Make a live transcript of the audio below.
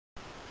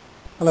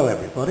Hello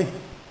everybody,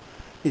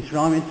 it's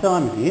Rhymin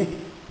Simon here.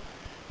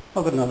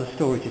 I've got another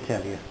story to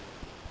tell you.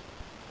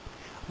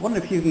 I wonder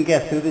if you can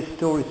guess who this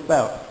story's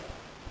about.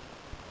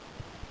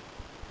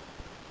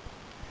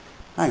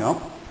 Hang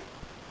on,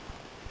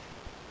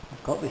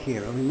 I've got the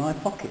hero in my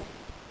pocket.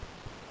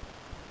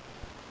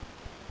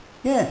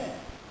 Yes,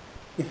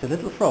 it's a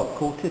little frog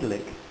called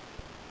Tidalik.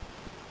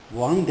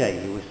 One day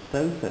he was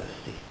so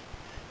thirsty,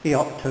 he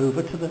hopped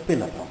over to the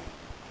Billabong.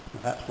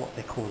 That's what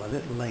they call a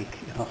little lake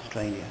in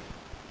Australia.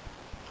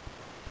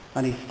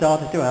 And he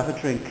started to have a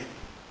drink.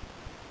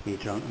 He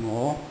drank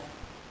more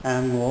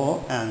and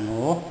more and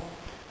more,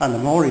 and the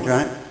more he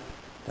drank,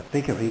 the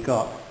bigger he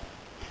got,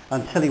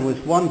 until he was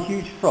one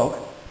huge frog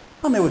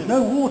and there was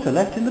no water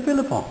left in the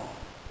Billabong.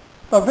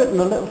 I've written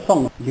a little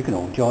song, you can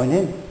all join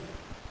in.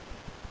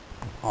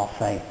 I'll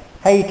say,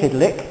 "Hey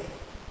Tidalik,"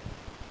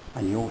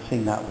 and you all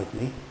sing that with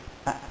me,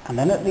 and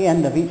then at the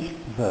end of each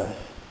verse,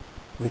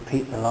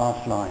 repeat the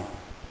last line.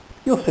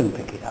 You'll soon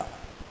pick it up.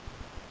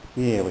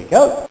 Here we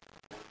go.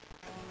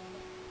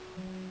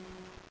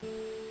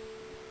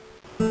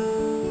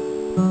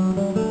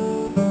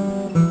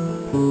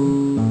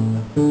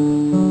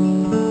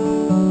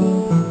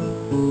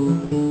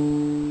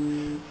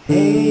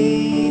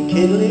 Hey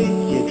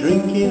Tidalik, you're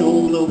drinking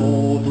all the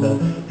water.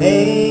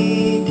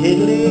 Hey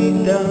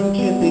Tidalik, don't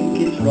you think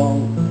it's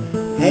wrong?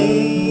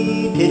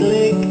 Hey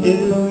Tidalik, do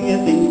you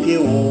think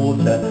you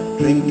ought to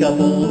drink up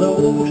all the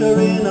water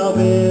in our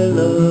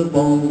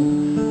Billabong?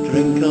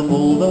 Drink up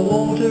all the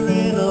water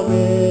in our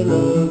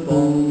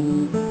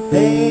Billabong.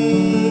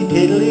 Hey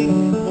Tidalik,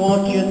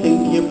 what you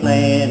think you're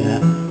playing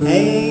at?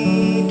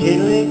 Hey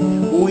Tidalik,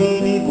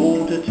 we need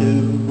water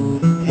too.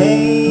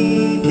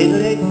 Hey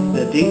Tidalik,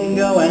 the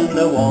dingo and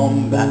the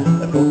wombat,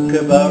 the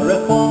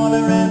kookaburra,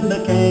 koala and the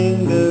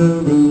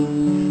kangaroo.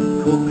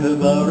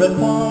 Kookaburra,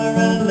 koala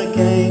and the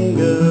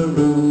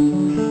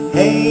kangaroo.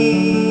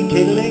 Hey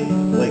Tidalik,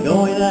 we're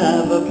going to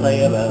have a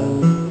play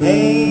about.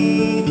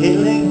 Hey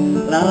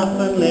Tidalik, laugh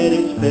and let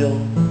it spill.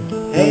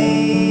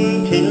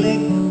 Hey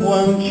Tidalik,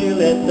 won't you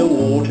let the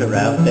water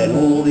out, then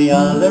all the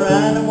other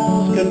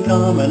animals can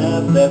come and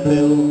have their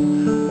fill.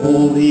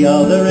 All the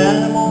other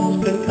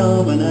animals can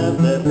come and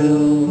have their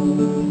fill.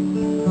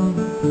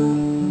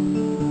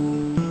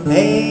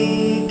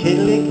 Hey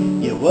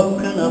Tidalik, you've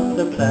woken up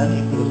the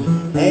platypus.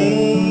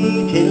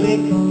 Hey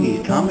Tidalik,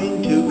 he's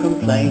coming to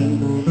complain.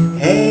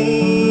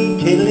 Hey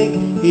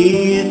Tidalik,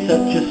 he is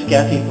such a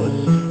scattypus.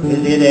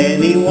 Is it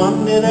any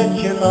wonder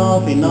that you're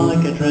laughing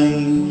like a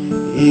drain?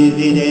 Is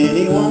it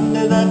any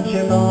wonder that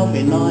you're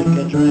laughing like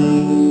a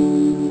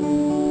drain?